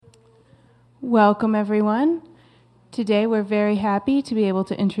Welcome, everyone. Today, we're very happy to be able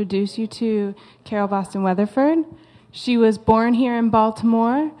to introduce you to Carol Boston Weatherford. She was born here in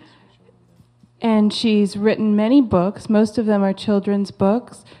Baltimore, and she's written many books. Most of them are children's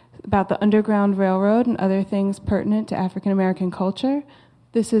books about the Underground Railroad and other things pertinent to African American culture.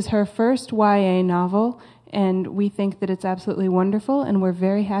 This is her first YA novel, and we think that it's absolutely wonderful, and we're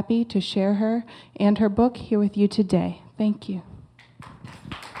very happy to share her and her book here with you today. Thank you.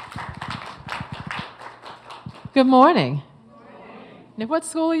 Good morning. Now, what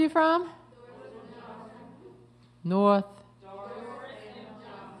school are you from? North.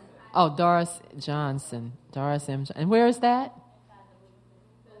 Oh, Doris Johnson. Doris M. And where is that?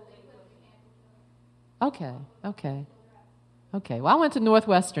 Okay. Well, I went to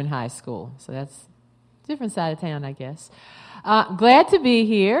Northwestern High School, so that's a different side of town, I guess. Glad to be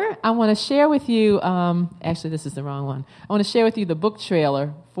here. I want to share with you, actually, this is the wrong one. I want to share with you the book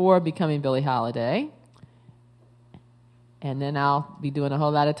trailer for Becoming Billie Holiday. And then I'll be doing a whole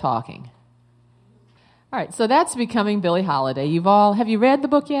lot of talking. All right, so that's Becoming Billie Holiday. Have you read the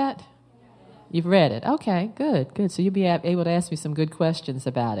book yet? You've read it. Okay, good. So you'll be able to ask me some good questions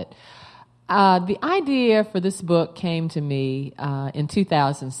about it. The idea for this book came to me in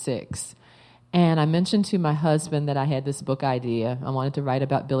 2006. And I mentioned to my husband that I had this book idea. I wanted to write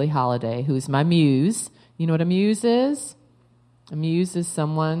about Billie Holiday, who's my muse. You know what a muse is? A muse is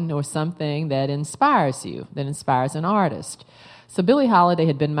someone or something that inspires you, that inspires an artist. So Billie Holiday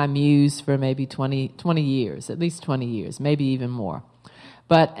had been my muse for maybe 20 years, at least 20 years, maybe even more.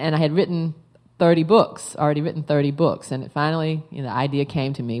 And I had already written 30 books, and it finally, the idea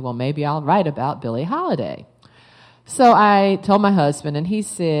came to me, well, maybe I'll write about Billie Holiday. So I told my husband, and he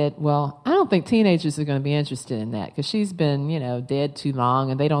said, well, I don't think teenagers are going to be interested in that, because she's been, dead too long,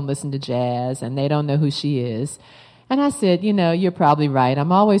 and they don't listen to jazz, and they don't know who she is. And I said, you're probably right.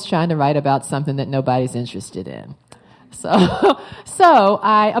 I'm always trying to write about something that nobody's interested in. So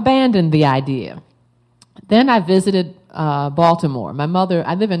I abandoned the idea. Then I visited Baltimore.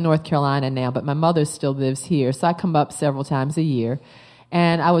 I live in North Carolina now, but my mother still lives here, so I come up several times a year.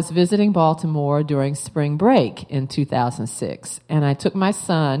 And I was visiting Baltimore during spring break in 2006. And I took my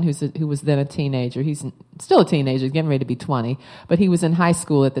son, who was then a teenager. He's still a teenager, getting ready to be 20, but he was in high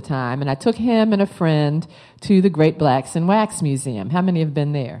school at the time. And I took him and a friend to the Great Blacks and Wax Museum. How many have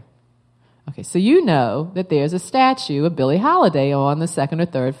been there? Okay, so you know that there's a statue of Billie Holiday on the second or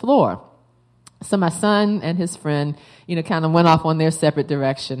third floor. So my son and his friend, kind of went off on their separate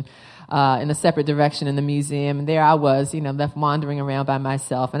direction. In a separate direction in the museum, and there I was, left wandering around by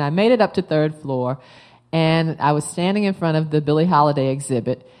myself, and I made it up to third floor, and I was standing in front of the Billie Holiday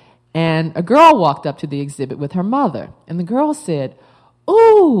exhibit, and a girl walked up to the exhibit with her mother, and the girl said,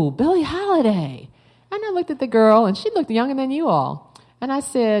 "Ooh, Billie Holiday." And I looked at the girl, and she looked younger than you all, and I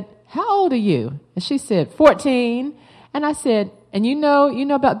said, "How old are you?" And she said, 14, and I said, "And you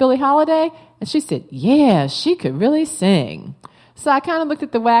know about Billie Holiday?" And she said, "Yeah, she could really sing." So I kind of looked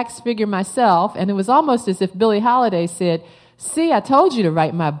at the wax figure myself, and it was almost as if Billie Holiday said, "See, I told you to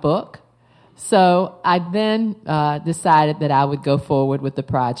write my book." So I then decided that I would go forward with the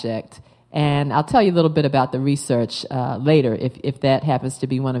project. And I'll tell you a little bit about the research later if that happens to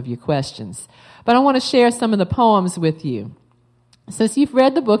be one of your questions. But I want to share some of the poems with you. Since you've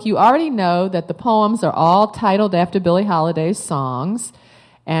read the book, you already know that the poems are all titled after Billie Holiday's songs.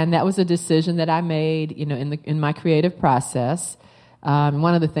 And that was a decision that I made, in my creative process.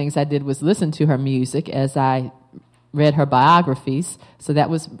 One of the things I did was listen to her music as I read her biographies. So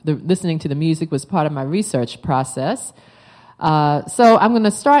listening to the music was part of my research process. So I'm going to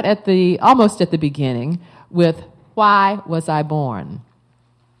start almost at the beginning with Why Was I Born?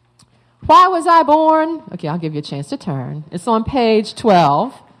 Why was I born? Okay, I'll give you a chance to turn. It's on page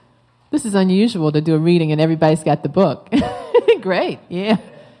 12. This is unusual to do a reading and everybody's got the book. Great, yeah.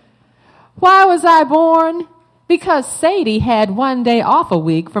 Why was I born? Because Sadie had one day off a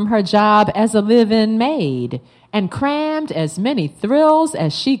week from her job as a live-in maid and crammed as many thrills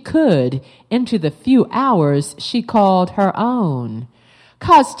as she could into the few hours she called her own.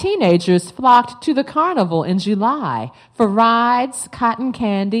 'Cause teenagers flocked to the carnival in July for rides, cotton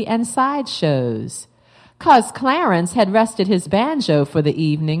candy, and sideshows. 'Cause Clarence had rested his banjo for the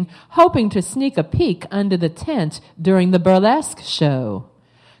evening, hoping to sneak a peek under the tent during the burlesque show.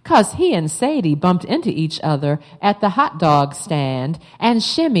 'Cause he and Sadie bumped into each other at the hot dog stand and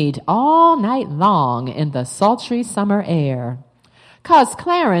shimmied all night long in the sultry summer air. 'Cause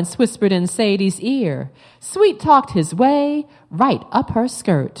Clarence whispered in Sadie's ear, sweet-talked his way right up her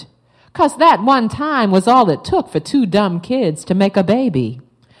skirt. 'Cause that one time was all it took for two dumb kids to make a baby.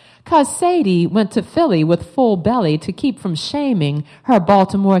 'Cause Sadie went to Philly with full belly to keep from shaming her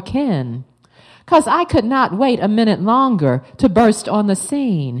Baltimore kin. 'Cause I could not wait a minute longer to burst on the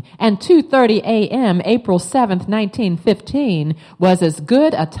scene, and 2:30 a.m., April 7th, 1915, was as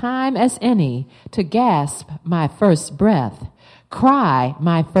good a time as any to gasp my first breath, cry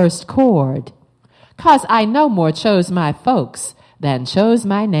my first chord. 'Cause I no more chose my folks than chose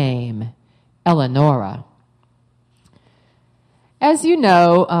my name, Eleonora. As you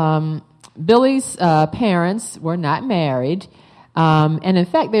know, Billy's parents were not married, and in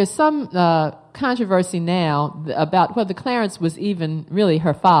fact, there's some controversy now about whether Clarence was even really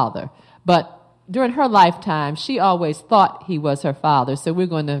her father. But during her lifetime, she always thought he was her father. So we're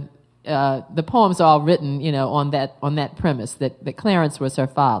going to the poems are all written, on that premise that Clarence was her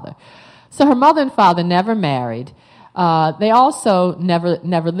father. So her mother and father never married. They also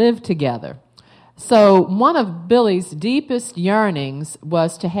never lived together. So one of Billy's deepest yearnings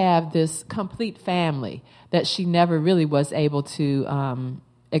was to have this complete family that she never really was able to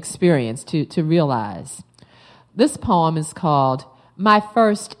experience, to realize. This poem is called My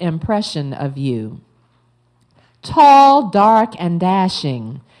First Impression of You. Tall, dark, and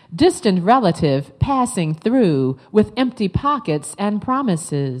dashing, distant relative passing through with empty pockets and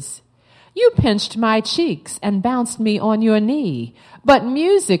promises. You pinched my cheeks and bounced me on your knee, but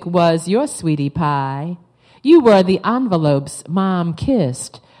music was your sweetie pie. You were the envelopes Mom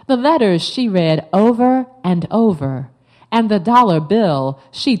kissed, the letters she read over and over, and the dollar bill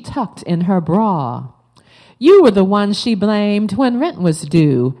she tucked in her bra. You were the one she blamed when rent was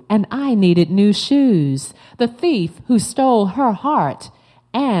due, and I needed new shoes, the thief who stole her heart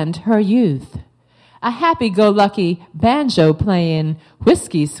and her youth. A happy-go-lucky banjo-playing,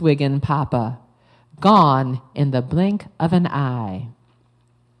 whiskey-swigging papa, gone in the blink of an eye.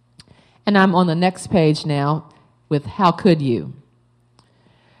 And I'm on the next page now with How Could You?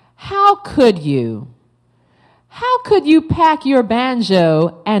 How could you? How could you pack your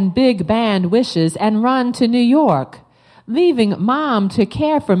banjo and big band wishes and run to New York, leaving Mom to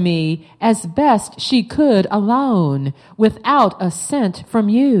care for me as best she could alone, without a cent from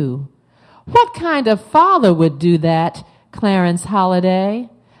you? What kind of father would do that, Clarence Holiday?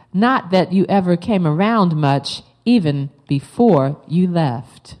 Not that you ever came around much, even before you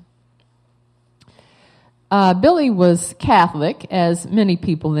left. Billy was Catholic, as many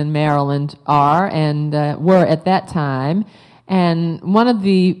people in Maryland are and were at that time. And one of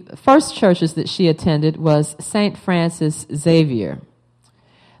the first churches that she attended was St. Francis Xavier.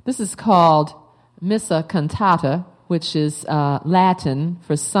 This is called Missa Cantata, which is Latin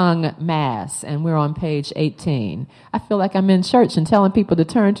for sung mass, and we're on page 18. I feel like I'm in church and telling people to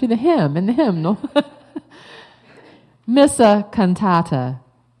turn to the hymn and the hymnal. Missa Cantata,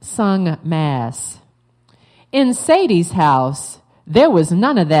 sung mass. In Sadie's house, there was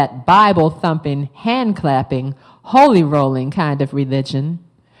none of that Bible-thumping, hand-clapping, holy-rolling kind of religion.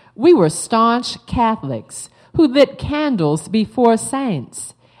 We were staunch Catholics who lit candles before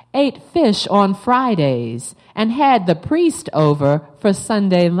saints, ate fish on Fridays, and had the priest over for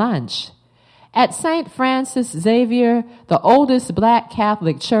Sunday lunch. At St. Francis Xavier, the oldest black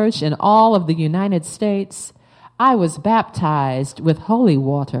Catholic church in all of the United States, I was baptized with holy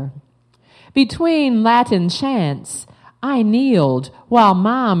water. Between Latin chants, I kneeled while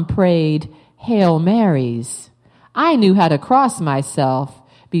Mom prayed Hail Marys. I knew how to cross myself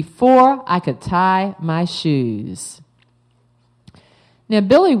before I could tie my shoes. Now,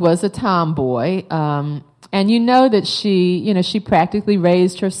 Billy was a tomboy, and you know that she practically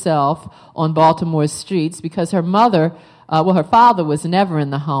raised herself on Baltimore's streets because her mother, her father was never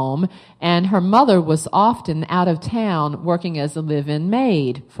in the home, and her mother was often out of town working as a live-in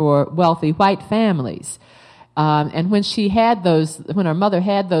maid for wealthy white families. And when her mother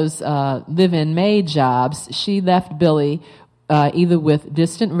had those live-in maid jobs, she left Billy either with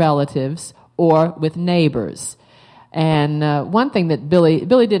distant relatives or with neighbors. And one thing that Billy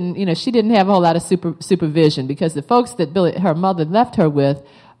didn't, she didn't have a whole lot of supervision because the folks that her mother left her with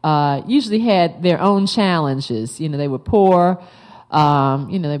usually had their own challenges. They were poor,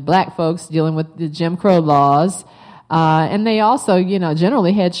 they black folks dealing with the Jim Crow laws. And they also,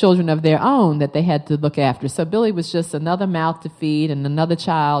 generally had children of their own that they had to look after. So Billy was just another mouth to feed and another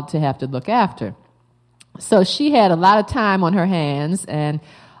child to have to look after. So she had a lot of time on her hands and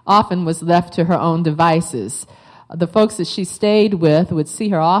often was left to her own devices. The folks that she stayed with would see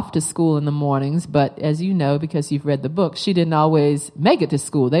her off to school in the mornings, but as you know, because you've read the book, she didn't always make it to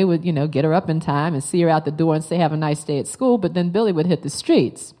school. They would, get her up in time and see her out the door and say, have a nice day at school, but then Billy would hit the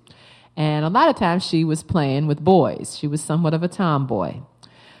streets. And a lot of times she was playing with boys. She was somewhat of a tomboy.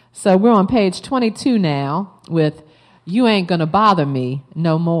 So we're on page 22 now with You Ain't Gonna Bother Me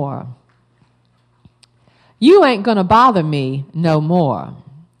No More. You ain't gonna bother me no more.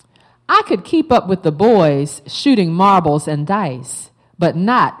 I could keep up with the boys shooting marbles and dice, but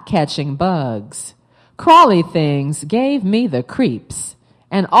not catching bugs. Crawly things gave me the creeps,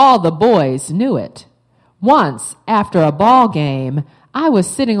 and all the boys knew it. Once, after a ball game, I was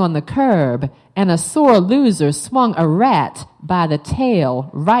sitting on the curb, and a sore loser swung a rat by the tail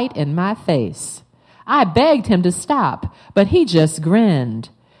right in my face. I begged him to stop, but he just grinned.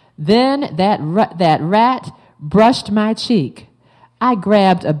 Then that rat brushed my cheek. I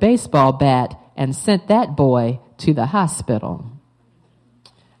grabbed a baseball bat and sent that boy to the hospital.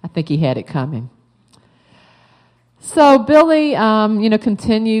 I think he had it coming. So Billy,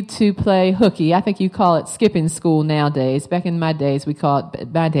 continued to play hooky. I think you call it skipping school nowadays. Back in my days, we called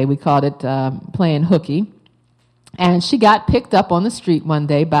it playing hooky. And she got picked up on the street one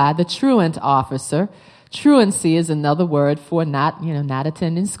day by the truant officer. Truancy is another word for not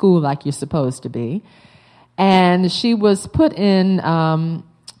attending school like you're supposed to be. And she was put in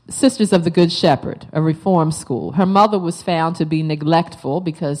Sisters of the Good Shepherd, a reform school. Her mother was found to be neglectful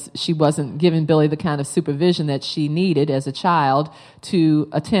because she wasn't giving Billy the kind of supervision that she needed as a child to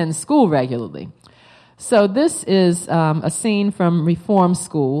attend school regularly. So this is a scene from Reform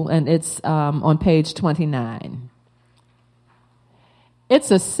School, and it's on page 29. It's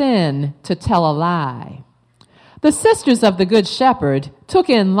a sin to tell a lie. The Sisters of the Good Shepherd took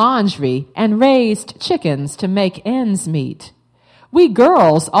in laundry and raised chickens to make ends meet. We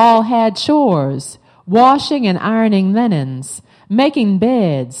girls all had chores, washing and ironing linens, making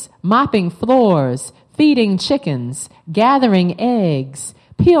beds, mopping floors, feeding chickens, gathering eggs,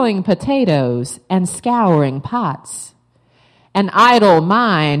 peeling potatoes, and scouring pots. An idle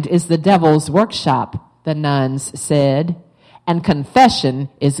mind is the devil's workshop, the nuns said, and confession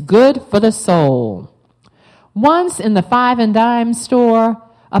is good for the soul. Once in the 5 and dime store,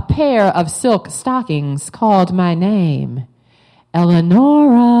 a pair of silk stockings called my name.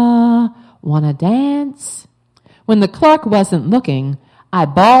 Eleonora, wanna dance? When the clerk wasn't looking, I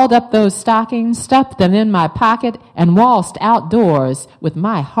balled up those stockings, stuffed them in my pocket, and waltzed outdoors with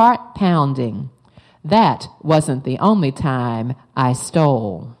my heart pounding. That wasn't the only time I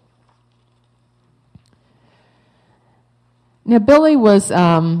stole. Now, Billy was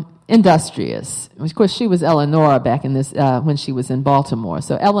industrious. Of course, she was Eleonora back in this when she was in Baltimore.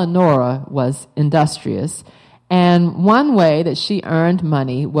 So Eleonora was industrious. And one way that she earned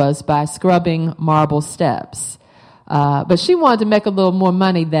money was by scrubbing marble steps. But she wanted to make a little more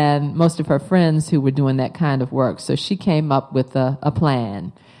money than most of her friends who were doing that kind of work. So she came up with a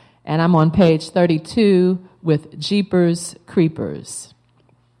plan. And I'm on page 32 with Jeepers Creepers.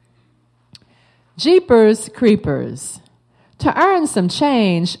 Jeepers Creepers. To earn some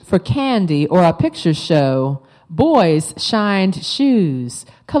change for candy or a picture show, boys shined shoes,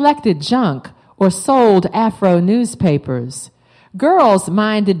 collected junk, or sold Afro newspapers. Girls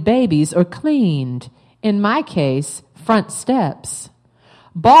minded babies or cleaned, in my case, front steps.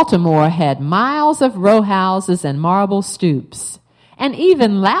 Baltimore had miles of row houses and marble stoops, and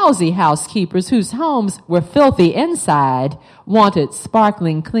even lousy housekeepers whose homes were filthy inside wanted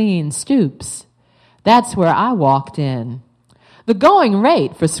sparkling clean stoops. That's where I walked in. The going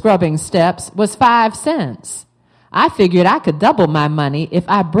rate for scrubbing steps was 5 cents. I figured I could double my money if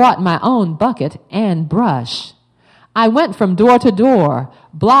I brought my own bucket and brush. I went from door to door,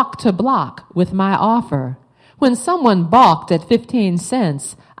 block to block with my offer. When someone balked at 15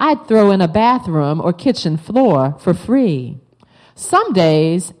 cents, I'd throw in a bathroom or kitchen floor for free. Some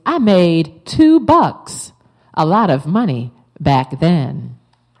days I made $2, a lot of money back then.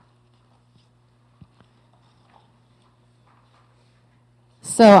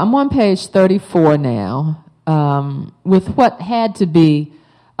 So I'm on page 34 now. With what had to be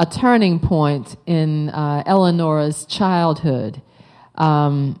a turning point in Eleonora's childhood.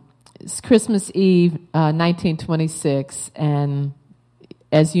 It's Christmas Eve, 1926, and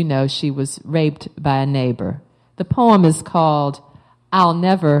as you know, she was raped by a neighbor. The poem is called I'll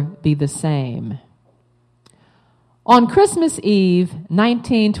Never Be the Same. On Christmas Eve,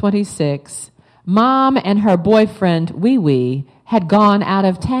 1926, Mom and her boyfriend, Wee Wee, had gone out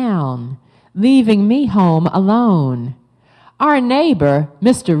of town, leaving me home alone. Our neighbor,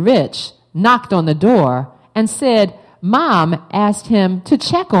 Mr. Rich, knocked on the door and said Mom asked him to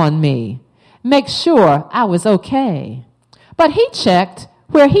check on me, make sure I was okay. But he checked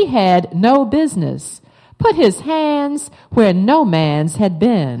where he had no business, put his hands where no man's had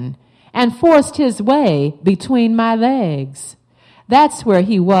been, and forced his way between my legs. That's where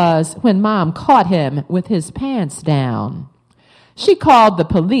he was when Mom caught him with his pants down. She called the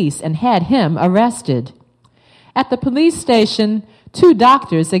police and had him arrested. At the police station, 2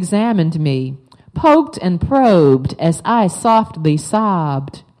 doctors examined me, poked and probed as I softly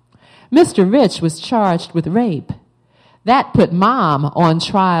sobbed. Mr. Rich was charged with rape. That put Mom on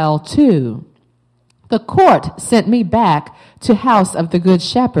trial, too. The court sent me back to House of the Good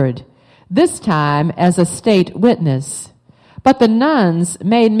Shepherd, this time as a state witness. But the nuns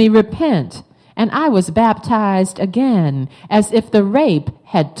made me repent, and I was baptized again, as if the rape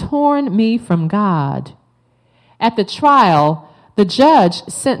had torn me from God. At the trial, the judge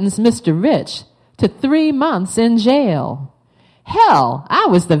sentenced Mr. Rich to 3 months in jail. Hell, I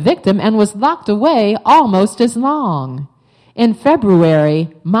was the victim and was locked away almost as long. In February,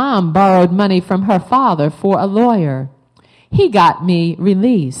 Mom borrowed money from her father for a lawyer. He got me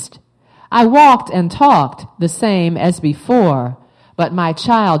released. I walked and talked the same as before, but my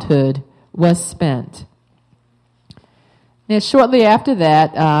childhood was spent. Now, shortly after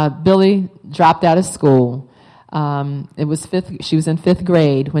that, Billy dropped out of school. She was in 5th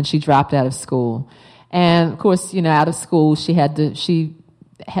grade when she dropped out of school. And of course, out of school, she had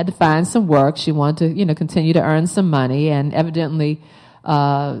to find some work. She wanted to, continue to earn some money, and evidently,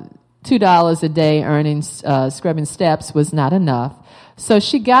 $2 a day earning, scrubbing steps was not enough. So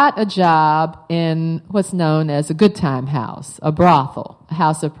she got a job in what's known as a good time house, a brothel, a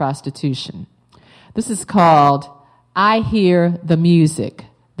house of prostitution. This is called I Hear the Music,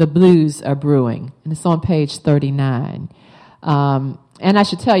 the Blues Are Brewing, and it's on page 39. And I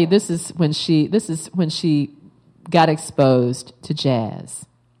should tell you, this is when she got exposed to jazz.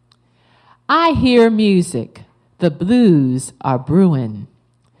 I hear music, the blues are brewing.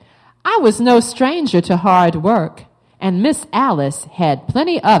 I was no stranger to hard work, and Miss Alice had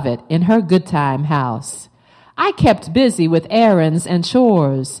plenty of it in her good time house. I kept busy with errands and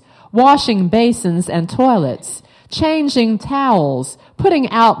chores, washing basins and toilets, changing towels, putting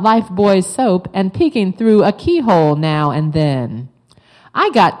out Lifebuoy soap, and peeking through a keyhole now and then.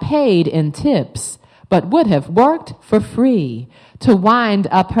 I got paid in tips, but would have worked for free to wind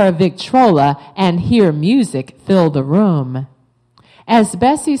up her Victrola and hear music fill the room. As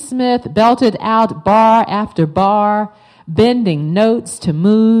Bessie Smith belted out bar after bar, bending notes to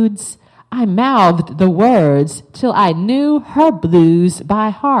moods, I mouthed the words till I knew her blues by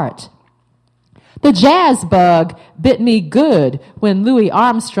heart. The jazz bug bit me good when Louis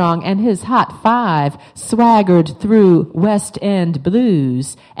Armstrong and his Hot Five swaggered through West End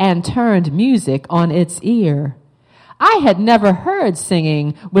blues and turned music on its ear. I had never heard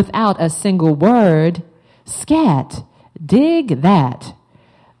singing without a single word. Scat, dig that.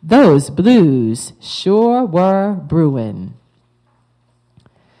 Those blues sure were brewing.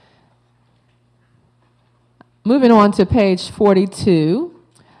 Moving on to page 42.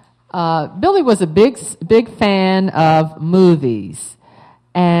 Billy was a big fan of movies,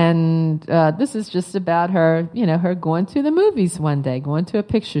 and this is just about her, her going to the movies one day, going to a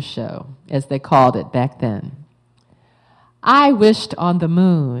picture show, as they called it back then. I wished on the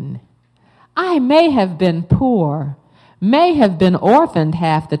moon. I may have been poor, may have been orphaned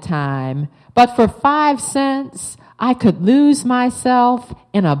half the time, but for 5 cents, I could lose myself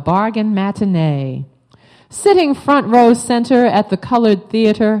in a bargain matinee. Sitting front row center at the Colored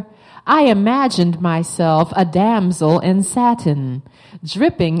Theater, I imagined myself a damsel in satin,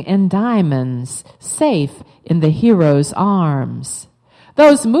 dripping in diamonds, safe in the hero's arms.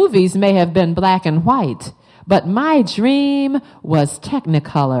 Those movies may have been black and white, but my dream was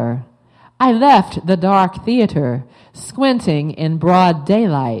technicolor. I left the dark theater, squinting in broad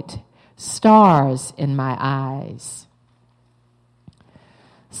daylight, stars in my eyes.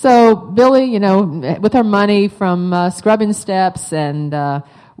 So Billy, with her money from scrubbing steps and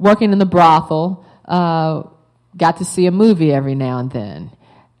working in the brothel, got to see a movie every now and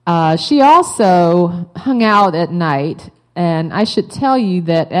then. She also hung out at night, and I should tell you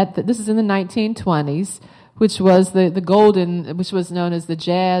that this is in the 1920s, which was the golden, which was known as the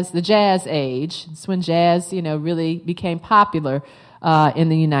jazz age. It's when jazz, really became popular in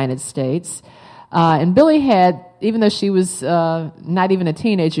the United States. And Billy had, even though she was not even a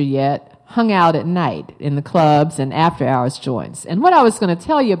teenager yet, hung out at night in the clubs and after-hours joints. And what I was going to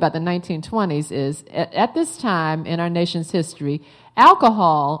tell you about the 1920s is, at this time in our nation's history,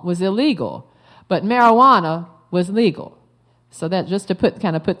 alcohol was illegal, but marijuana was legal. So that just to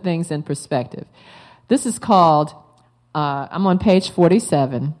put things in perspective. This is called, I'm on page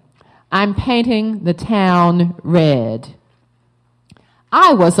 47, I'm Painting the Town Red.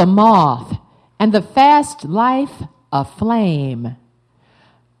 I was a moth, and the fast life a flame.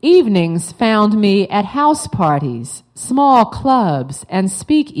 Evenings found me at house parties, small clubs, and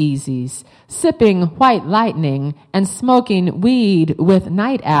speakeasies, sipping white lightning and smoking weed with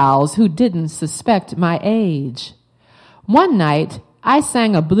night owls who didn't suspect my age. One night, I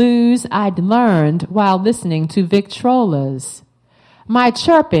sang a blues I'd learned while listening to Victrolas. My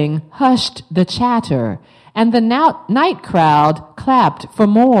chirping hushed the chatter, and the night crowd clapped for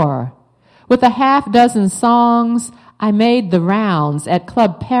more. With a half-dozen songs, I made the rounds at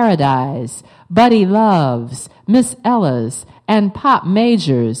Club Paradise, Buddy Love's, Miss Ella's, and Pop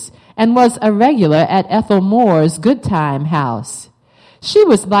Major's, and was a regular at Ethel Moore's Good Time House. She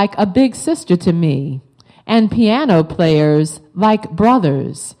was like a big sister to me, and piano players like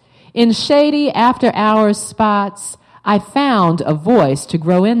brothers. In shady after-hours spots, I found a voice to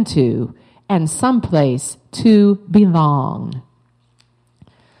grow into and someplace to belong.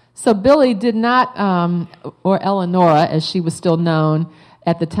 So Billie did not, or Eleonora, as she was still known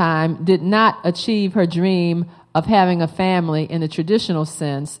at the time, did not achieve her dream of having a family in the traditional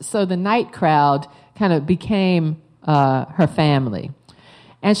sense. So the night crowd kind of became her family.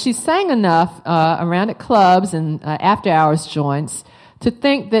 And she sang enough around at clubs and after-hours joints to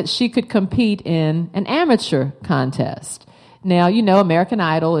think that she could compete in an amateur contest. Now, you know, American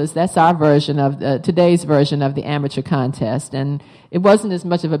Idol that's our version of today's version of the amateur contest, and it wasn't as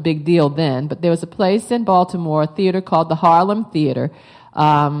much of a big deal then, but there was a place in Baltimore, a theater called the Harlem Theater.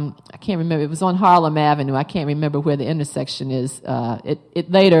 I can't remember, it was on Harlem Avenue. I can't remember where the intersection is.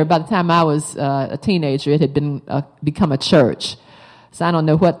 It later, by the time I was a teenager, it had become a church. So I don't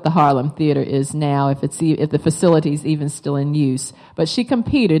know what the Harlem Theater is now, if the facility is even still in use. But she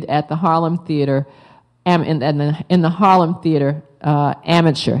competed at the Harlem Theater, in the Harlem Theater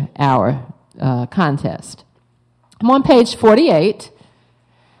Amateur Hour contest. I'm on page 48,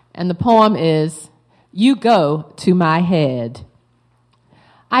 and the poem is, You Go to My Head.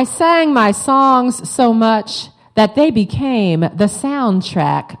 I sang my songs so much that they became the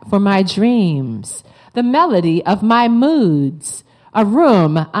soundtrack for my dreams, the melody of my moods, a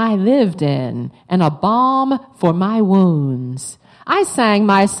room I lived in, and a balm for my wounds. I sang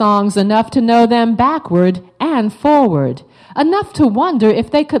my songs enough to know them backward and forward, enough to wonder if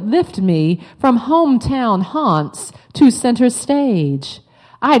they could lift me from hometown haunts to center stage.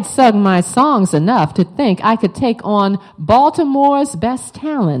 I'd sung my songs enough to think I could take on Baltimore's best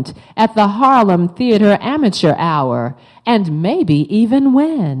talent at the Harlem Theater Amateur Hour, and maybe even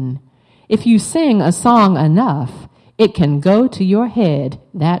win. If you sing a song enough, it can go to your head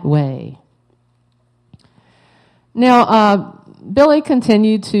that way. Now, Billie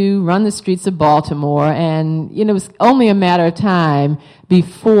continued to run the streets of Baltimore, and it was only a matter of time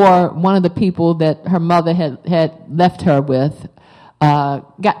before one of the people that her mother had left her with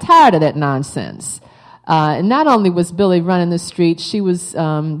got tired of that nonsense. And not only was Billie running the streets, she was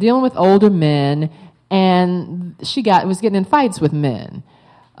dealing with older men, and she was getting in fights with men.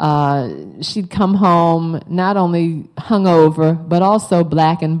 She'd come home not only hungover, but also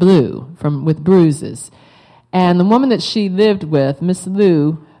black and blue with bruises. And the woman that she lived with, Miss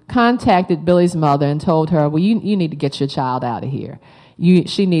Lou, contacted Billie's mother and told her, well, you need to get your child out of here.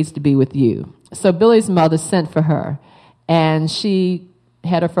 She needs to be with you. So Billie's mother sent for her, and she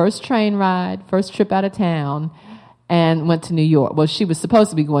had her first train ride, first trip out of town, and went to New York. Well, she was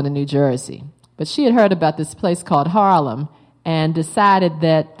supposed to be going to New Jersey, but she had heard about this place called Harlem and decided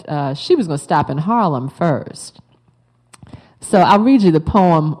that she was going to stop in Harlem first. So I'll read you the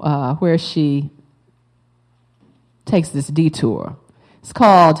poem where she takes this detour. It's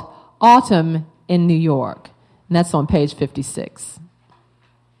called Autumn in New York, and that's on page 56.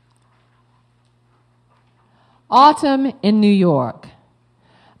 Autumn in New York.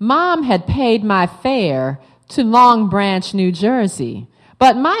 Mom had paid my fare to Long Branch, New Jersey,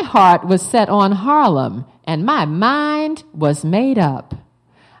 but my heart was set on Harlem, and my mind was made up.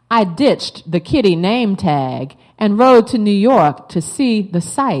 I ditched the Kitty name tag and rode to New York to see the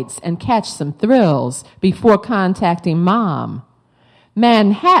sights and catch some thrills before contacting Mom.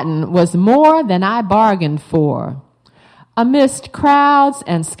 Manhattan was more than I bargained for. Amidst crowds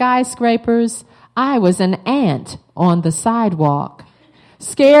and skyscrapers, I was an ant on the sidewalk.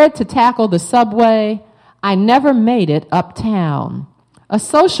 Scared to tackle the subway, I never made it uptown. A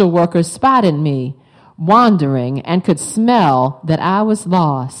social worker spotted me, wandering, and could smell that I was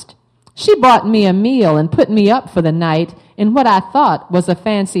lost. She bought me a meal and put me up for the night in what I thought was a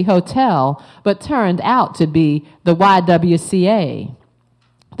fancy hotel, but turned out to be the YWCA.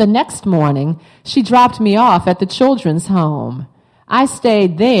 The next morning, she dropped me off at the children's home. I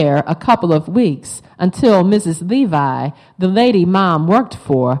stayed there a couple of weeks until Mrs. Levi, the lady Mom worked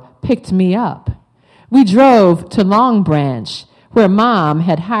for, picked me up. We drove to Long Branch, where Mom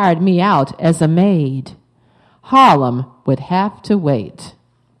had hired me out as a maid. Harlem would have to wait.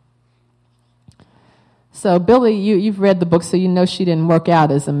 So, Billie, you've read the book, so you know she didn't work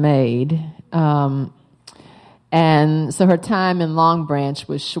out as a maid. And so her time in Long Branch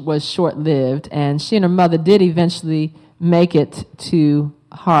was short-lived, and she and her mother did eventually make it to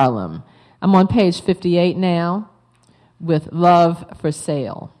Harlem. I'm on page 58 now with Love for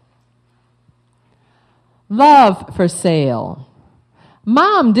Sale. Love for sale.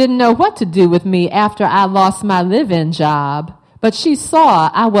 Mom didn't know what to do with me after I lost my live-in job, but she saw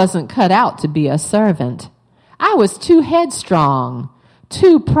I wasn't cut out to be a servant. I was too headstrong,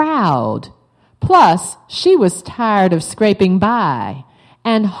 too proud. Plus, she was tired of scraping by,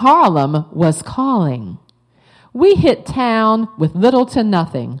 and Harlem was calling. We hit town with little to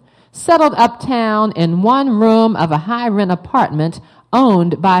nothing, settled uptown in one room of a high-rent apartment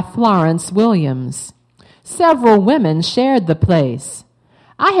owned by Florence Williams. Several women shared the place.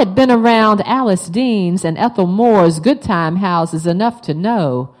 I had been around Alice Dean's and Ethel Moore's good time houses enough to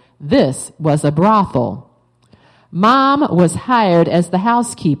know this was a brothel. Mom was hired as the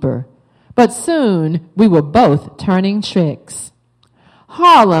housekeeper, but soon we were both turning tricks.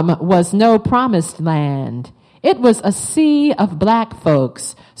 Harlem was no promised land. It was a sea of black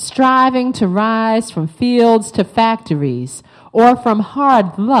folks striving to rise from fields to factories or from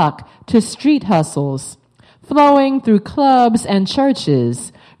hard luck to street hustles, flowing through clubs and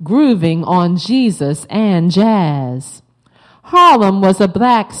churches, grooving on Jesus and jazz. Harlem was a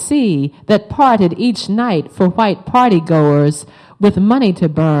black sea that parted each night for white partygoers with money to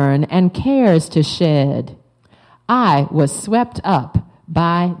burn and cares to shed. I was swept up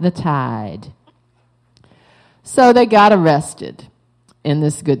by the tide. So they got arrested in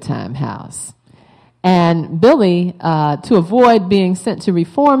this good time house. And Billie, to avoid being sent to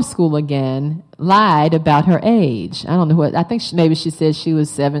reform school again, lied about her age. I don't know what, I think maybe she said she was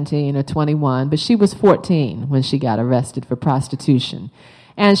 17 or 21, but she was 14 when she got arrested for prostitution.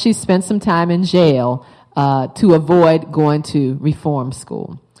 And she spent some time in jail to avoid going to reform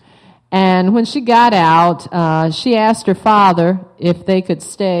school. And when she got out, she asked her father if they could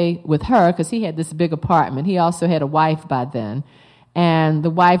stay with her, because he had this big apartment. He also had a wife by then. And the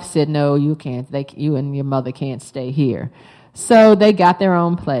wife said, no, you can't. You and your mother can't stay here. So they got their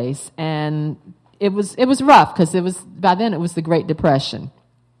own place. And it was rough, because by then it was the Great Depression.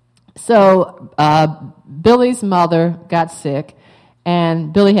 So Billie's mother got sick,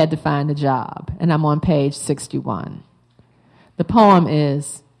 and Billie had to find a job. And I'm on page 61. The poem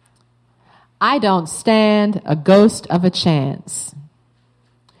is, I don't stand a ghost of a chance.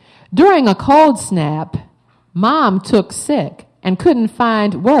 During a cold snap, Mom took sick and couldn't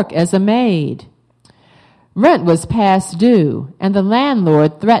find work as a maid. Rent was past due, and the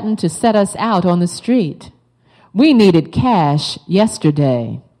landlord threatened to set us out on the street. We needed cash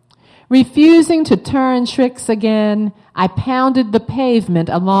yesterday. Refusing to turn tricks again, I pounded the pavement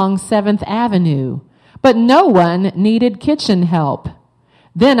along 7th Avenue, but no one needed kitchen help.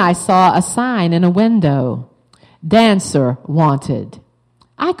 Then I saw a sign in a window, dancer wanted.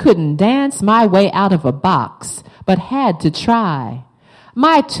 I couldn't dance my way out of a box, but had to try.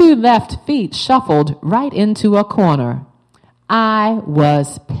 My 2 left feet shuffled right into a corner. I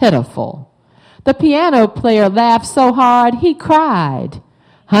was pitiful. The piano player laughed so hard he cried.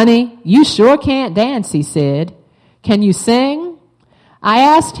 Honey, you sure can't dance, he said. Can you sing? I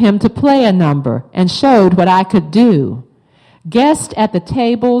asked him to play a number and showed what I could do. Guests at the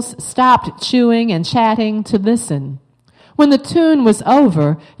tables stopped chewing and chatting to listen. When the tune was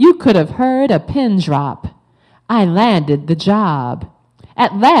over, you could have heard a pin drop. I landed the job.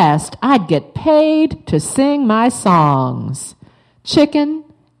 At last, I'd get paid to sing my songs. Chicken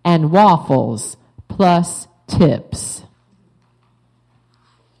and waffles plus tips.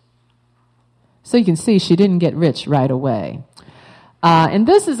 So you can see she didn't get rich right away. And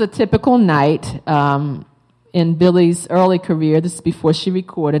this is a typical night in Billie's early career. This is before she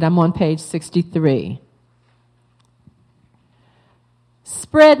recorded. I'm on page 63.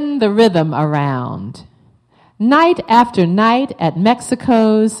 Spreading the rhythm around. Night after night at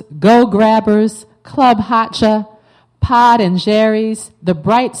Mexico's, Go Grabbers, Club Hacha, Pod and Jerry's, The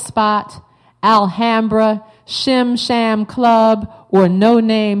Bright Spot, Alhambra, Shim Sham Club, or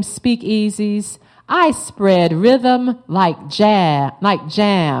no-name speakeasies, I spread rhythm like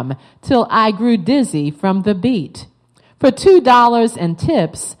jam, till I grew dizzy from the beat. For $2 and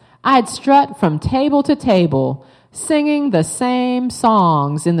tips, I'd strut from table to table, singing the same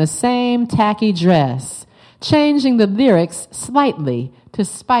songs in the same tacky dress, changing the lyrics slightly to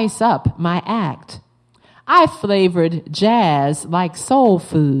spice up my act. I flavored jazz like soul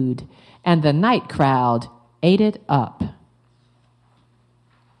food, and the night crowd ate it up.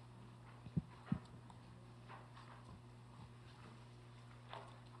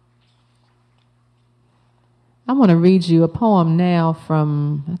 I want to read you a poem now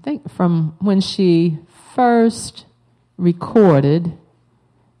from when she first recorded.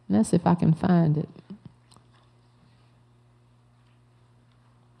 Let's see if I can find it.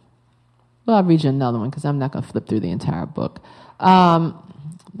 Well, I'll read you another one because I'm not going to flip through the entire book.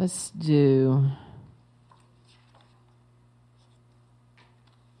 Let's do...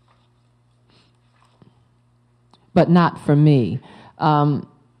 But Not for Me.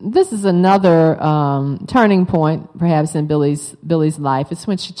 This is another turning point, perhaps, in Billy's life. It's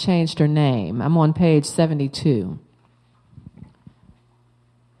when she changed her name. I'm on page 72.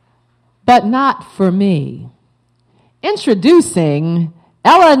 But Not for Me. Introducing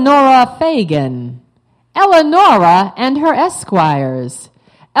Eleonora Fagan. Eleonora and her Esquires.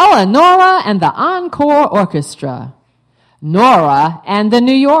 Eleonora and the Encore Orchestra. Nora and the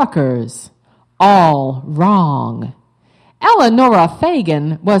New Yorkers. All wrong. Eleonora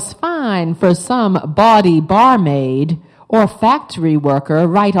Fagan was fine for some bawdy barmaid or factory worker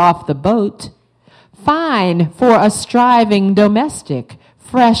right off the boat. Fine for a striving domestic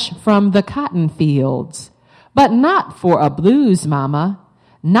fresh from the cotton fields. But not for a blues mama.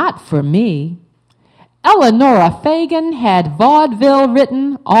 Not for me. Eleonora Fagan had vaudeville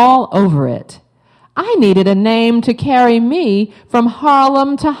written all over it. I needed a name to carry me from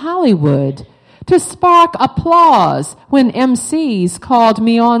Harlem to Hollywood, to spark applause when MCs called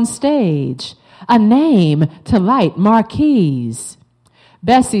me on stage, a name to light marquees.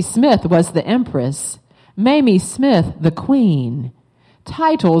 Bessie Smith was the empress, Mamie Smith the queen,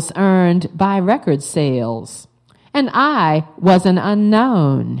 titles earned by record sales, and I was an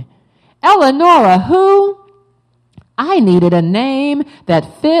unknown. Eleonora who? I needed a name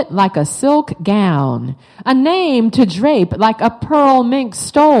that fit like a silk gown, a name to drape like a pearl mink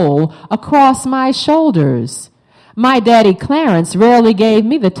stole across my shoulders. My daddy Clarence rarely gave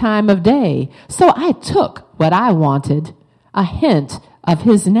me the time of day, so I took what I wanted, a hint of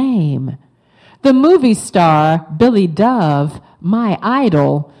his name. The movie star Billy Dove, my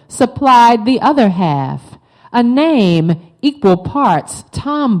idol, supplied the other half, a name equal parts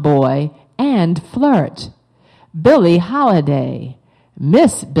tomboy and flirt. Billie Holiday,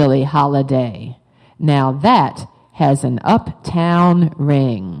 Miss Billie Holiday. Now that has an uptown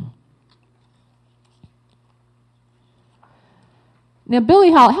ring. Now,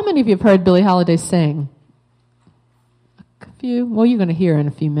 how many of you have heard Billie Holiday sing? A few? Well, you're going to hear in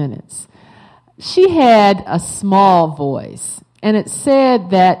a few minutes. She had a small voice, and it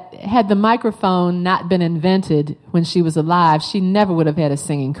said that had the microphone not been invented when she was alive, she never would have had a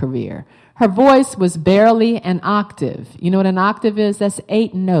singing career. Her voice was barely an octave. You know what an octave is? That's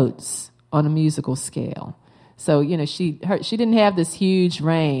 8 notes on a musical scale. So, she didn't have this huge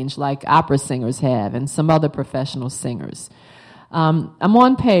range like opera singers have and some other professional singers. I'm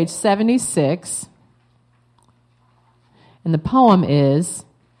on page 76, and the poem is,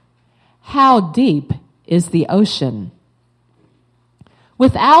 How Deep is the Ocean?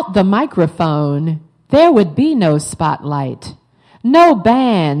 Without the microphone, there would be no spotlight. No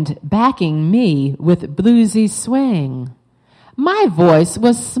band backing me with bluesy swing. My voice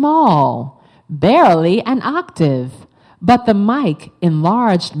was small, barely an octave, but the mic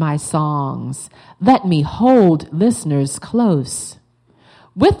enlarged my songs, let me hold listeners close.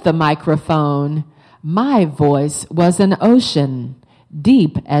 With the microphone, my voice was an ocean,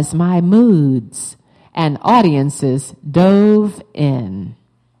 deep as my moods, and audiences dove in.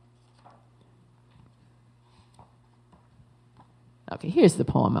 Okay, here's the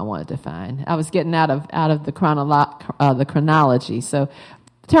poem I wanted to find. I was getting out of the chronology. So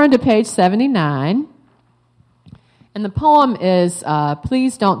turn to page 79. And the poem is,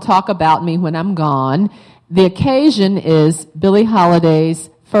 Please Don't Talk About Me When I'm Gone. The occasion is Billie Holiday's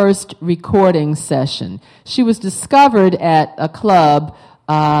first recording session. She was discovered at a club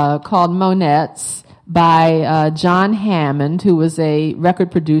called Monette's by John Hammond, who was a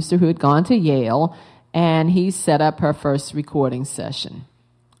record producer who had gone to Yale, and he set up her first recording session.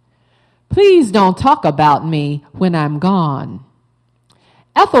 Please don't talk about me when I'm gone.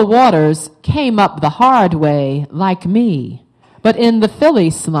 Ethel Waters came up the hard way like me, but in the Philly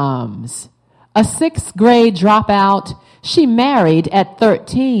slums. A 6th grade dropout, she married at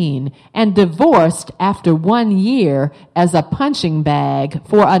 13 and divorced after 1 year as a punching bag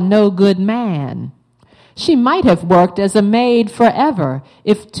for a no-good man. She might have worked as a maid forever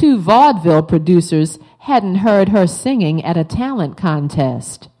if 2 vaudeville producers hadn't heard her singing at a talent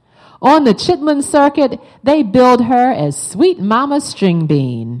contest. On the Chitlin circuit, they billed her as Sweet Mama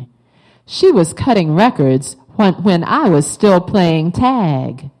Stringbean. She was cutting records when I was still playing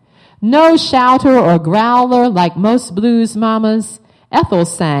tag. No shouter or growler like most blues mamas, Ethel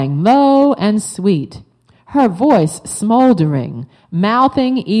sang low and sweet, her voice smoldering,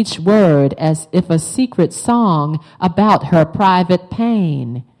 mouthing each word as if a secret song about her private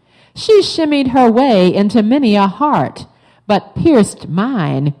pain. She shimmied her way into many a heart, but pierced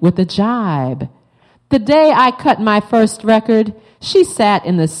mine with a jibe. The day I cut my first record, she sat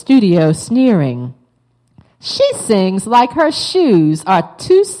in the studio sneering. She sings like her shoes are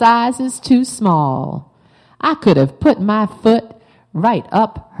 2 sizes too small. I could have put my foot right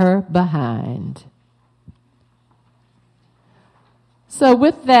up her behind. So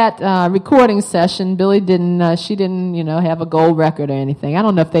with that recording session, Billie didn't have a gold record or anything. I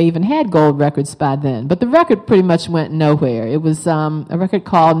don't know if they even had gold records by then, but the record pretty much went nowhere. It was a record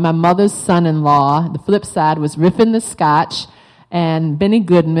called My Mother's Son-in-Law. The flip side was Riffin' the Scotch, and Benny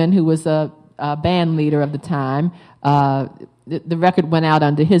Goodman, who was a band leader of the time, the record went out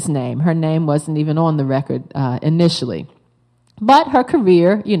under his name. Her name wasn't even on the record initially. But her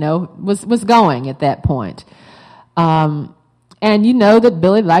career, was going at that point. And you know that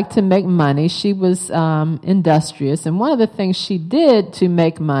Billie liked to make money. She was industrious. And one of the things she did to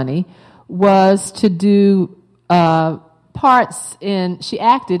make money was to do she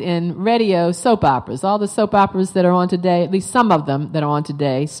acted in radio soap operas. All the soap operas that are on today, at least some of them that are on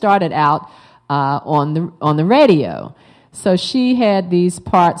today, started out on the radio. So she had these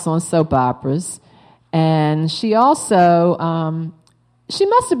parts on soap operas. And she also, she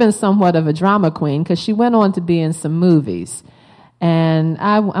must have been somewhat of a drama queen because she went on to be in some movies. And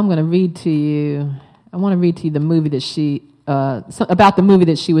I'm going to read to you. I want to read to you the movie that about the movie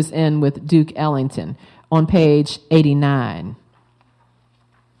that she was in with Duke Ellington on page 89.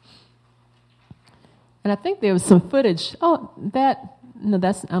 And I think there was some footage. I don't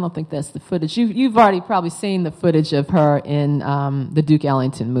think that's the footage. You've already probably seen the footage of her in the Duke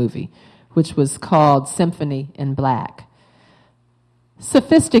Ellington movie, which was called Symphony in Black.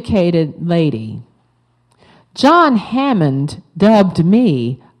 Sophisticated lady. John Hammond dubbed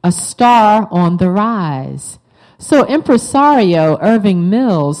me a star on the rise. So impresario Irving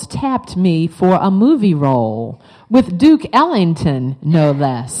Mills tapped me for a movie role with Duke Ellington, no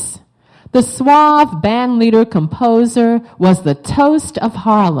less. The suave bandleader composer was the toast of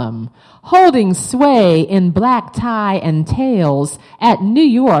Harlem, holding sway in black tie and tails at New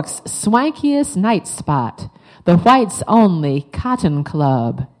York's swankiest night spot, the whites only Cotton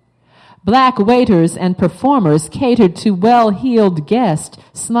Club. Black waiters and performers catered to well-heeled guests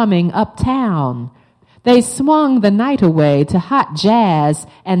slumming uptown. They swung the night away to hot jazz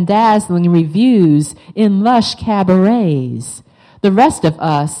and dazzling reviews in lush cabarets. The rest of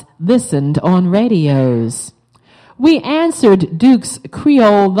us listened on radios. We answered Duke's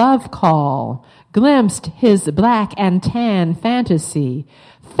Creole love call, glimpsed his black and tan fantasy,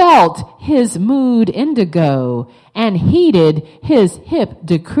 felt his mood indigo, and heeded his hip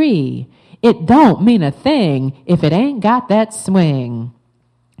decree. It don't mean a thing if it ain't got that swing.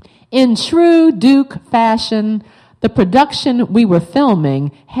 In true Duke fashion, the production we were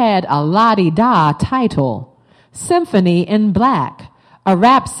filming had a la-di-da title, Symphony in Black, a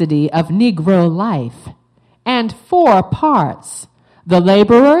rhapsody of Negro life, and 4 parts, The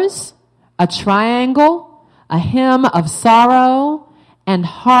Laborers, A Triangle, A Hymn of Sorrow, and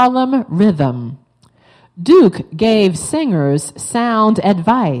Harlem Rhythm. Duke gave singers sound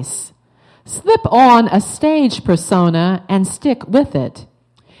advice. Slip on a stage persona and stick with it.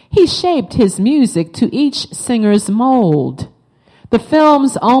 He shaped his music to each singer's mold. The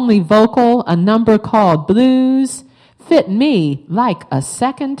film's only vocal, a number called Blues, fit me like a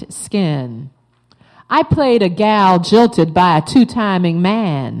second skin. I played a gal jilted by a 2-timing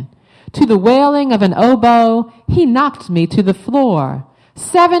man. To the wailing of an oboe, he knocked me to the floor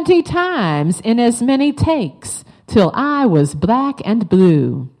 70 times in as many takes till I was black and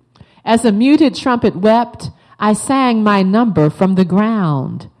blue. As a muted trumpet wept, I sang my number from the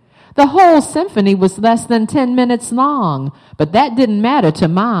ground. The whole symphony was less than 10 minutes long, but that didn't matter to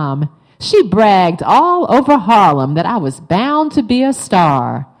Mom. She bragged all over Harlem that I was bound to be a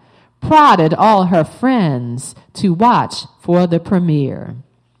star, prodded all her friends to watch for the premiere.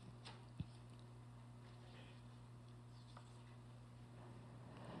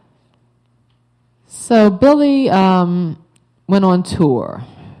 So Billie went on tour.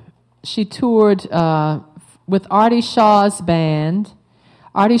 She toured with Artie Shaw's band.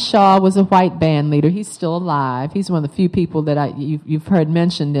 Artie Shaw was a white band leader. He's still alive. He's one of the few people that you've heard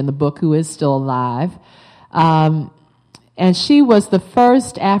mentioned in the book who is still alive. And she was the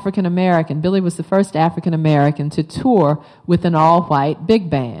first African American. Billie was the first African American to tour with an all-white big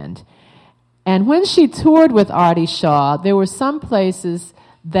band. And when she toured with Artie Shaw, there were some places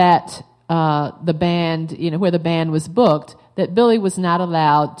that the band, where the band was booked, that Billie was not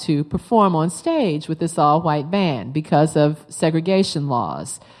allowed to perform on stage with this all-white band because of segregation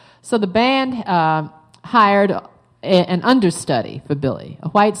laws. So the band hired an understudy for Billie, a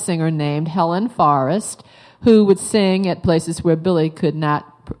white singer named Helen Forrest, who would sing at places where Billy could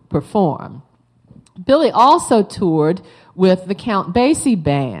not perform. Billy also toured with the Count Basie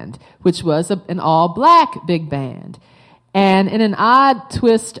Band, which was an all-black big band. And in an odd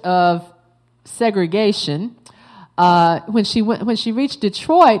twist of segregation, when she reached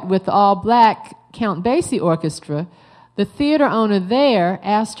Detroit with the all-black Count Basie Orchestra, the theater owner there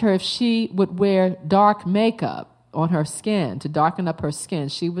asked her if she would wear dark makeup on her skin to darken up her skin.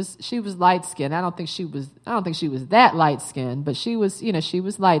 She was light skinned. I don't think she was that light skinned, but she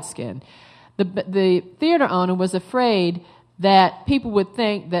was light skinned. The theater owner was afraid that people would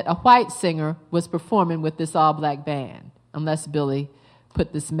think that a white singer was performing with this all black band unless Billy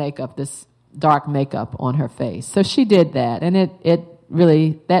put this dark makeup on her face. So she did that, and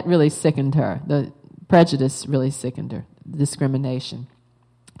that really sickened her. The prejudice really sickened her, the discrimination.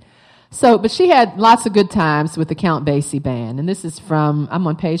 So, but she had lots of good times with the Count Basie Band, and this is I'm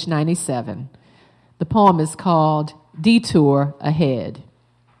on page 97. The poem is called Detour Ahead.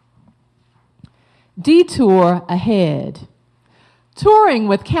 Detour ahead. Touring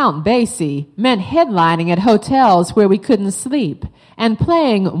with Count Basie meant headlining at hotels where we couldn't sleep and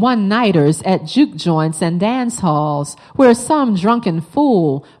playing one-nighters at juke joints and dance halls where some drunken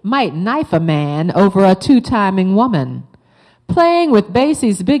fool might knife a man over a two-timing woman. Playing with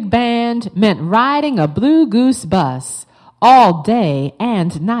Basie's big band meant riding a Blue Goose bus all day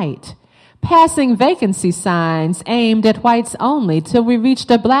and night, passing vacancy signs aimed at whites only till we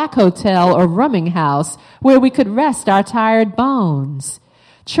reached a black hotel or rooming house where we could rest our tired bones.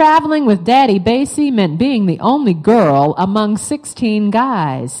 Traveling with Daddy Basie meant being the only girl among 16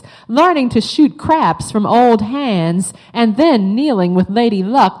 guys, learning to shoot craps from old hands, and then kneeling with Lady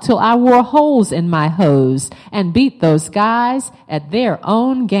Luck till I wore holes in my hose and beat those guys at their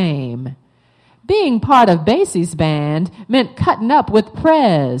own game. Being part of Basie's band meant cutting up with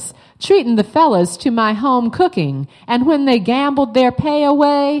Prez, treating the fellas to my home cooking, and when they gambled their pay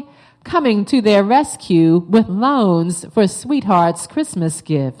away, coming to their rescue with loans for sweethearts' Christmas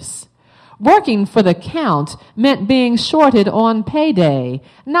gifts. Working for the Count meant being shorted on payday,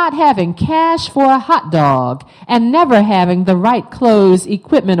 not having cash for a hot dog, and never having the right clothes,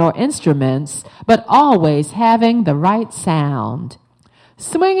 equipment, or instruments, but always having the right sound.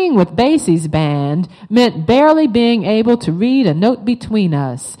 Swinging with Basie's band meant barely being able to read a note between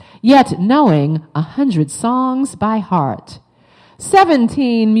us, yet knowing 100 songs by heart.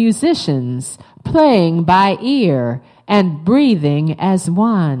 17 musicians playing by ear and breathing as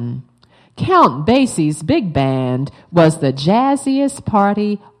one. Count Basie's big band was the jazziest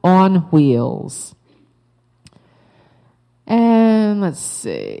party on wheels. And let's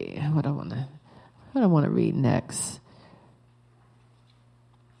see, what I want to read next.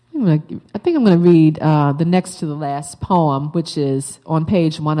 I think I'm going to read the next to the last poem, which is on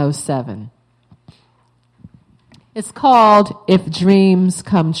page 107. It's called If Dreams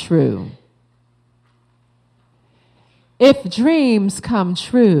Come True. If dreams come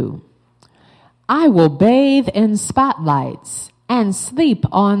true, I will bathe in spotlights and sleep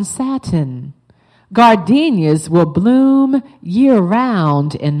on satin. Gardenias will bloom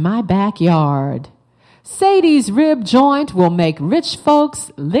year-round in my backyard. Sadie's rib joint will make rich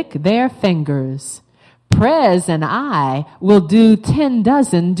folks lick their fingers. Prez and I will do 10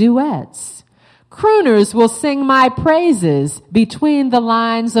 dozen duets. Crooners will sing my praises between the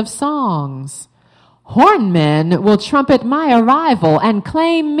lines of songs. Hornmen will trumpet my arrival and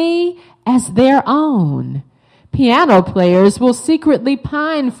claim me as their own. Piano players will secretly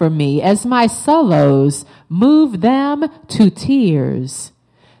pine for me as my solos move them to tears.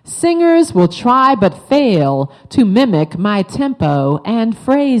 Singers will try but fail to mimic my tempo and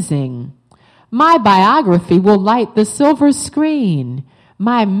phrasing. My biography will light the silver screen,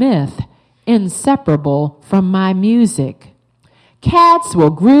 my myth inseparable from my music. Cats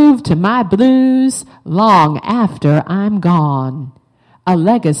will groove to my blues long after I'm gone, a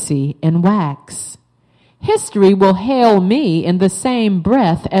legacy in wax. History will hail me in the same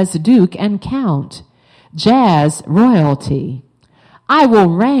breath as Duke and Count, jazz royalty. I will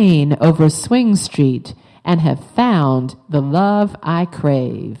reign over Swing Street and have found the love I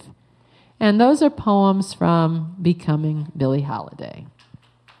crave. And those are poems from Becoming Billie Holiday.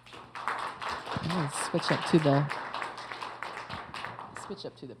 I'm going to switch up to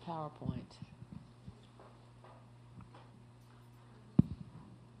the PowerPoint.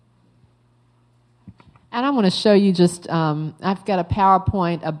 And I want to show you just, I've got a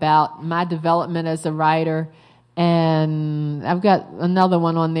PowerPoint about my development as a writer, and I've got another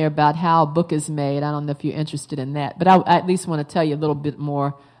one on there about how a book is made. I don't know if you're interested in that, but I at least want to tell you a little bit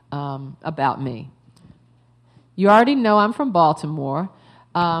more about me. You already know I'm from Baltimore.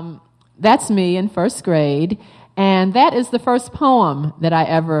 that's me in first grade, and that is the first poem that I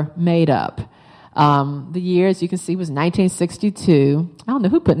ever made up. The year, as you can see, was 1962. I don't know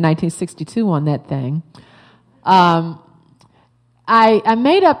who put 1962 on that thing. I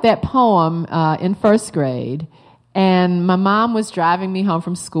made up that poem in first grade, and my mom was driving me home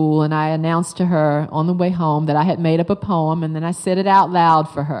from school, and I announced to her on the way home that I had made up a poem, and then I said it out loud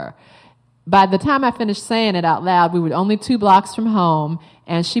for her. By the time I finished saying it out loud, we were only 2 blocks from home,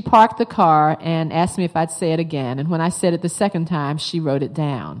 and she parked the car and asked me if I'd say it again. And when I said it the second time, she wrote it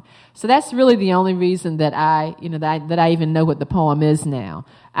down. So that's really the only reason that I even know what the poem is now.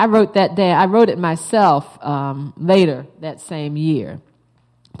 I wrote that down. I wrote it myself later that same year,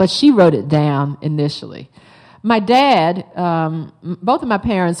 but she wrote it down initially. My dad, both of my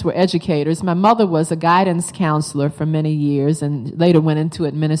parents were educators. My mother was a guidance counselor for many years and later went into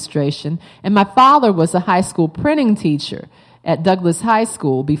administration. And my father was a high school printing teacher at Douglas High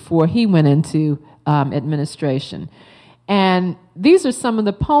School before he went into administration. And these are some of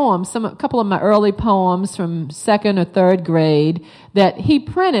the poems, a couple of my early poems from second or third grade that he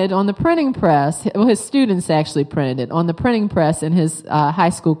printed on the printing press. Well, his students actually printed it on the printing press in his high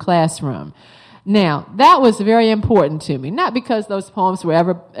school classroom. Now, that was very important to me, not because those poems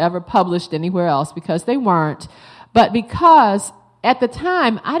were ever published anywhere else, because they weren't, but because at the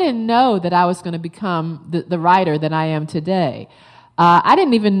time I didn't know that I was going to become the writer that I am today. I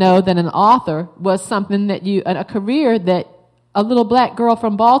didn't even know that an author was something that a career that a little black girl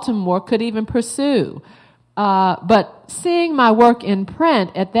from Baltimore could even pursue. But seeing my work in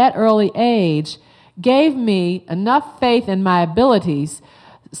print at that early age gave me enough faith in my abilities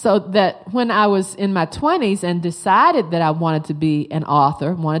so that when I was in my 20s and decided that I wanted to be an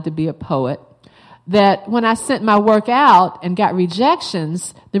author, wanted to be a poet, that when I sent my work out and got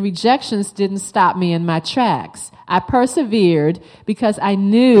rejections, the rejections didn't stop me in my tracks. I persevered because I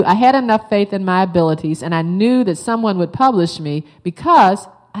knew I had enough faith in my abilities, and I knew that someone would publish me because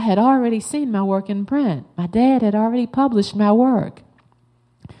I had already seen my work in print. My dad had already published my work.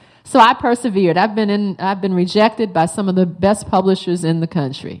 So I persevered. I've been rejected by some of the best publishers in the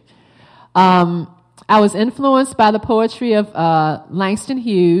country. I was influenced by the poetry of Langston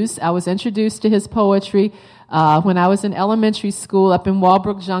Hughes. I was introduced to his poetry when I was in elementary school up in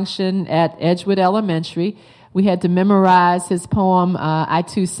Walbrook Junction at Edgewood Elementary. We had to memorize his poem, I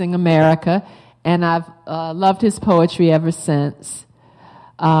Too Sing America, and I've loved his poetry ever since.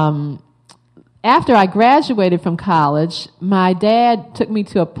 After I graduated from college, my dad took me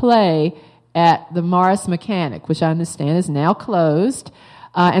to a play at the Morris Mechanic, which I understand is now closed.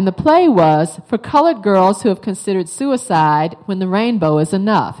 And the play was for colored girls who have considered suicide when the rainbow is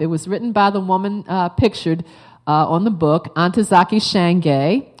enough. It was written by the woman pictured on the book, Ntozake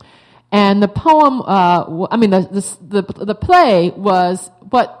Shange. And the poem, the play was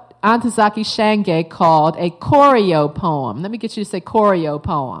what Ntozake Shange called a choreo poem. Let me get you to say choreo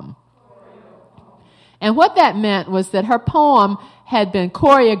poem. And what that meant was that her poem had been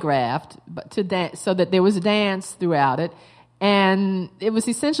choreographed so that there was dance throughout it. And it was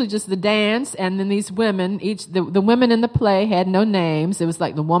essentially just the dance, and then these women, the women in the play had no names. It was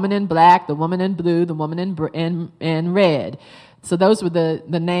like the woman in black, the woman in blue, the woman in red. So those were the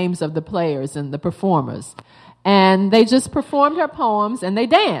names of the players and the performers. And they just performed her poems, and they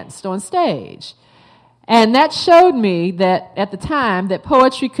danced on stage. And that showed me that at the time that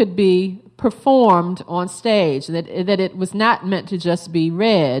poetry could be performed on stage, that it was not meant to just be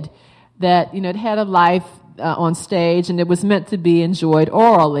read, that it had a life on stage, and it was meant to be enjoyed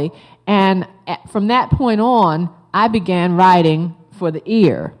orally. And from that point on, I began writing for the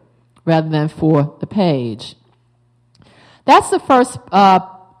ear rather than for the page. That's the first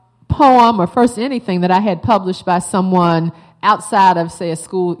poem or first anything that I had published by someone outside of, say, a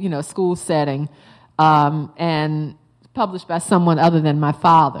school setting, and published by someone other than my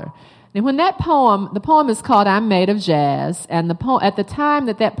father. And when the poem is called I'm Made of Jazz, and at the time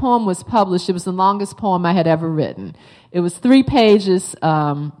that poem was published, it was the longest poem I had ever written. It was 3 pages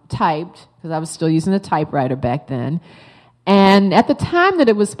typed, because I was still using a typewriter back then. And at the time that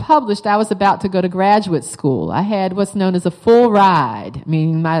it was published, I was about to go to graduate school. I had what's known as a full ride,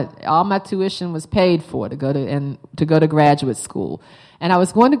 meaning all my tuition was paid for to go to graduate school. And I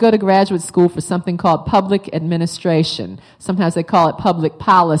was going to go to graduate school for something called public administration. Sometimes they call it public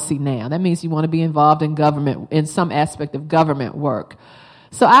policy now. That means you want to be involved in government, in some aspect of government work.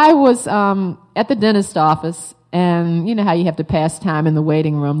 So I was at the dentist office, and you know how you have to pass time in the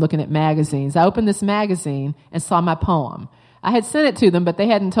waiting room looking at magazines. I opened this magazine and saw my poem. I had sent it to them, but they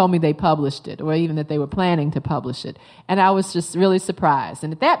hadn't told me they published it, or even that they were planning to publish it. And I was just really surprised.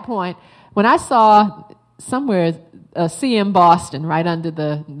 And at that point, when I saw somewhere C.M. Boston right under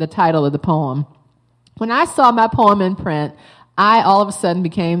the title of the poem. When I saw my poem in print, I all of a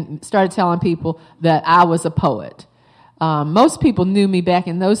sudden started telling people that I was a poet. Most people knew me back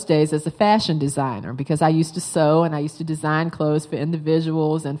in those days as a fashion designer because I used to sew and I used to design clothes for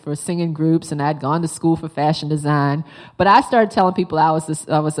individuals and for singing groups, and I'd gone to school for fashion design. But I started telling people I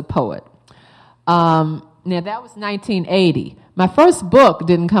was a poet. Now, that was 1980. My first book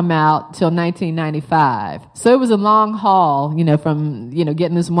didn't come out till 1995. So it was a long haul, from,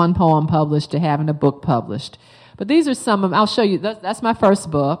 getting this one poem published to having a book published. But these are some of, I'll show you, that's my first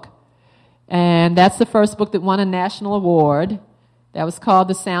book. And that's the first book that won a national award. That was called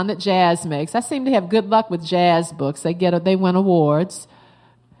The Sound That Jazz Makes. I seem to have good luck with jazz books. They win awards.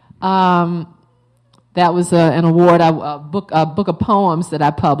 That was an award, a book of poems that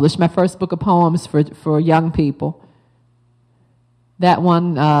I published, my first book of poems for young people. That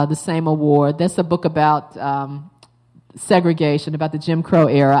won the same award. That's a book about segregation, about the Jim Crow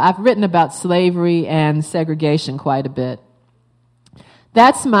era. I've written about slavery and segregation quite a bit.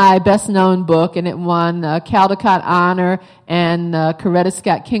 That's my best-known book, and it won Caldecott Honor and Coretta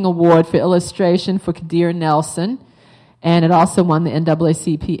Scott King Award for illustration for Kadir Nelson, and it also won the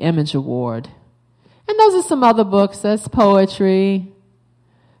NAACP Image Award. And those are some other books. That's poetry,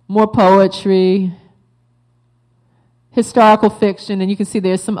 more poetry, historical fiction, and you can see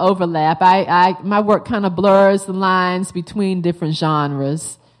there's some overlap. My work kind of blurs the lines between different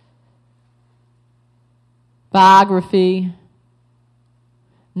genres. Biography,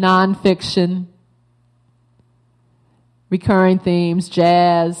 nonfiction, recurring themes,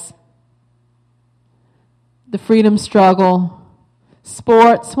 jazz, the freedom struggle,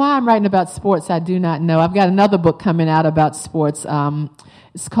 sports. Why I'm writing about sports, I do not know. I've got another book coming out about sports.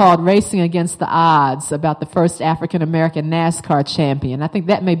 It's called Racing Against the Odds, about the first African-American NASCAR champion. I think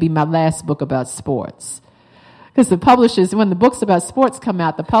that may be my last book about sports. Because the publishers, when the books about sports come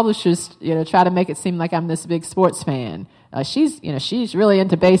out, the publishers, try to make it seem like I'm this big sports fan. She's really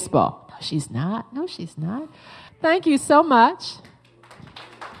into baseball. No, she's not. Thank you so much.